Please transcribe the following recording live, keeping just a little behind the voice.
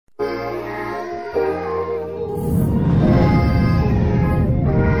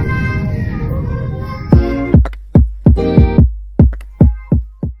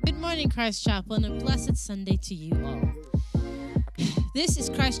Christ Chapel, and a blessed Sunday to you all. This is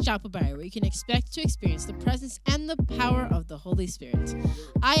Christ Chapel Barrie, where you can expect to experience the presence and the power of the Holy Spirit.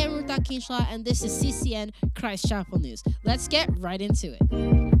 I am Ruth Akinsola, and this is CCN Christ Chapel News. Let's get right into it.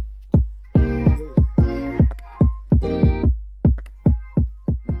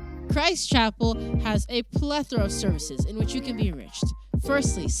 Christ Chapel has a plethora of services in which you can be enriched.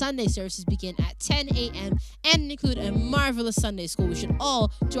 Firstly, Sunday services begin at 10 a.m. and include a marvelous Sunday school we should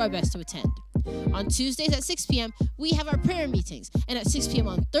all do our best to attend. On Tuesdays at 6 p.m., we have our prayer meetings, and at 6 p.m.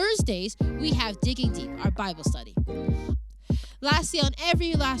 on Thursdays, we have Digging Deep, our Bible study. Lastly, on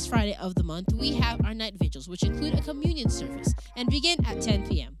every last Friday of the month, we have our night vigils, which include a communion service and begin at 10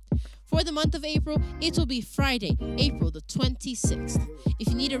 p.m. For the month of April, it will be Friday, April the 26th. If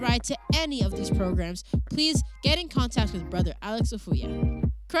you need a ride to any of these programs, please get in contact with Brother Alex Ofuya.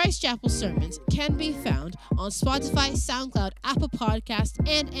 Christ Chapel sermons can be found on Spotify, SoundCloud, Apple Podcasts,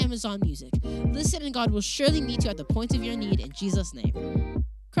 and Amazon Music. Listen and God will surely meet you at the point of your need in Jesus' name.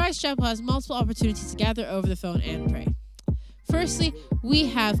 Christ Chapel has multiple opportunities to gather over the phone and pray. Firstly, we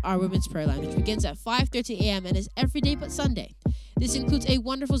have our women's prayer line, which begins at 5:30 a.m. and is every day but Sunday. This includes a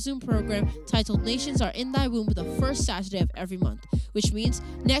wonderful Zoom program titled Nations Are in Thy Womb, the first Saturday of every month, which means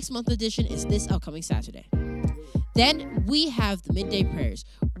next month's edition is this upcoming Saturday. Then we have the midday prayers,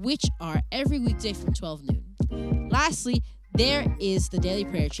 which are every weekday from 12 noon. Lastly, there is the daily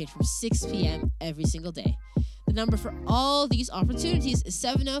prayer chain from 6 p.m. every single day. The number for all these opportunities is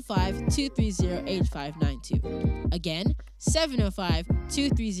 705-230-8592. Again,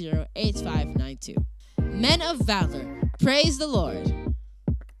 705-230-8592. Men of Valor, praise the Lord.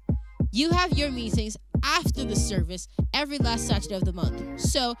 You have your meetings after the service every last Saturday of the month,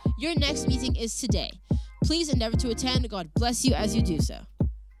 so your next meeting is today. Please endeavor to attend. God bless you as you do so.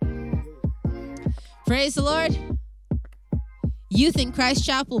 Praise the Lord. Youth in Christ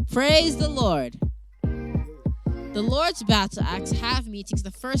Chapel, praise the Lord. The Lord's Battle Acts have meetings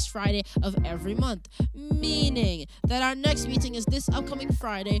the first Friday of every month, meaning that our next meeting is this upcoming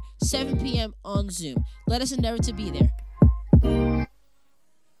Friday, 7 p.m. on Zoom. Let us endeavor to be there.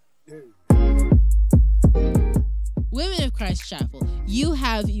 Women of Christ Chapel, you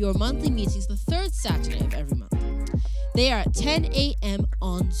have your monthly meetings the third Saturday of every month. They are at 10 a.m.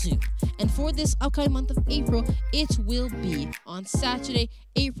 on Zoom. And for this upcoming month of April, it will be on Saturday,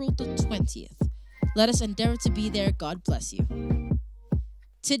 April the 20th. Let us endeavor to be there. God bless you.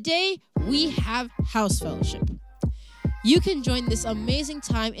 Today, we have House Fellowship. You can join this amazing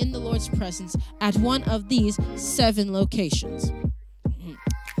time in the Lord's presence at one of these 7 locations.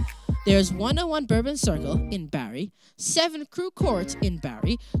 There's 101 Bourbon Circle in Barrie, 7 Crew Court in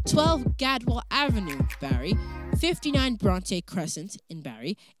Barrie, 12 Gadwall Avenue, Barrie, 59 Bronte Crescent in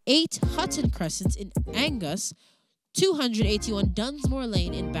Barrie, 8 Hutton Crescent in Angus, 281 Dunsmore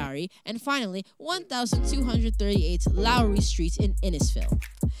Lane in Barrie, and finally 1238 Lowry Street in Innisfil.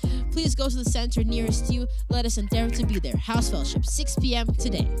 Please go to the center nearest you. Let us endeavor to be there. House Fellowship, 6 p.m.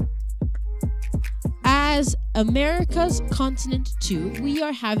 today. As America's Continent 2, we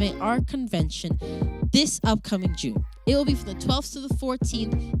are having our convention this upcoming June. It will be from the 12th to the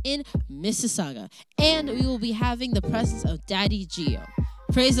 14th in Mississauga, and we will be having the presence of Daddy Gio.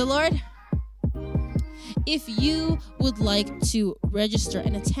 Praise the Lord. If you would like to register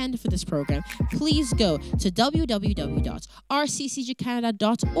and attend for this program, please go to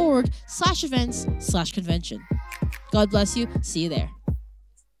www.rccgcanada.org/events/convention. God bless you. See you there.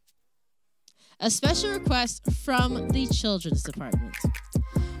 A special request from the Children's Department.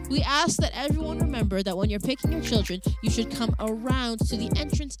 We ask that everyone remember that when you're picking your children, you should come around to the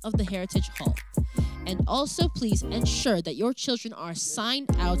entrance of the Heritage Hall. And also, please ensure that your children are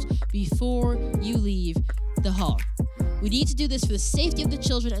signed out before you leave the hall. We need to do this for the safety of the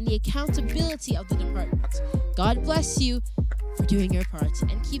children and the accountability of the department. God bless you for doing your part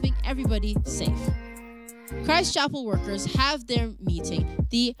and keeping everybody safe. Christ Chapel workers have their meeting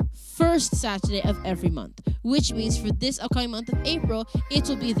the first Saturday of every month, which means for this upcoming month of April, it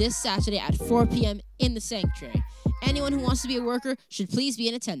will be this Saturday at 4 p.m. in the sanctuary. Anyone who wants to be a worker should please be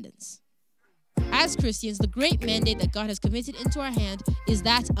in attendance. As Christians, the great mandate that God has committed into our hand is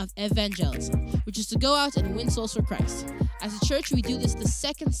that of evangelism, which is to go out and win souls for Christ. As a church, we do this the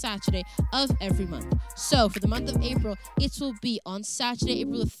second Saturday of every month. So, for the month of April, it will be on Saturday,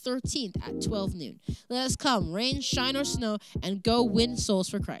 April the 13th at 12 noon. Let us come, rain, shine, or snow, and go win souls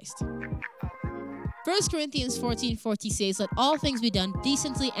for Christ. 1 Corinthians 14:40 says, "Let all things be done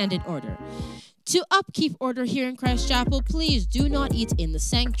decently and in order." To upkeep order here in Christ Chapel, please do not eat in the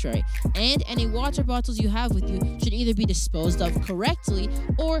sanctuary, and any water bottles you have with you should either be disposed of correctly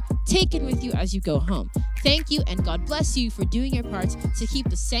or taken with you as you go home. Thank you, and God bless you for doing your part to keep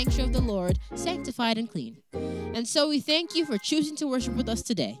the sanctuary of the Lord sanctified and clean. And so we thank you for choosing to worship with us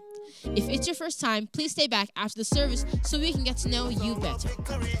today. If it's your first time, please stay back after the service so we can get to know you better.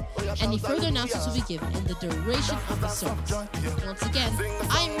 Any further announcements will be given in the duration of the service. Once again,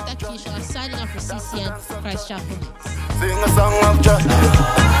 I am Ruth Akinsola signing off for CCN Christ Chapel News. Sing a song of joy,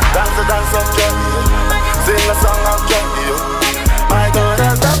 dance a dance of joy, sing a song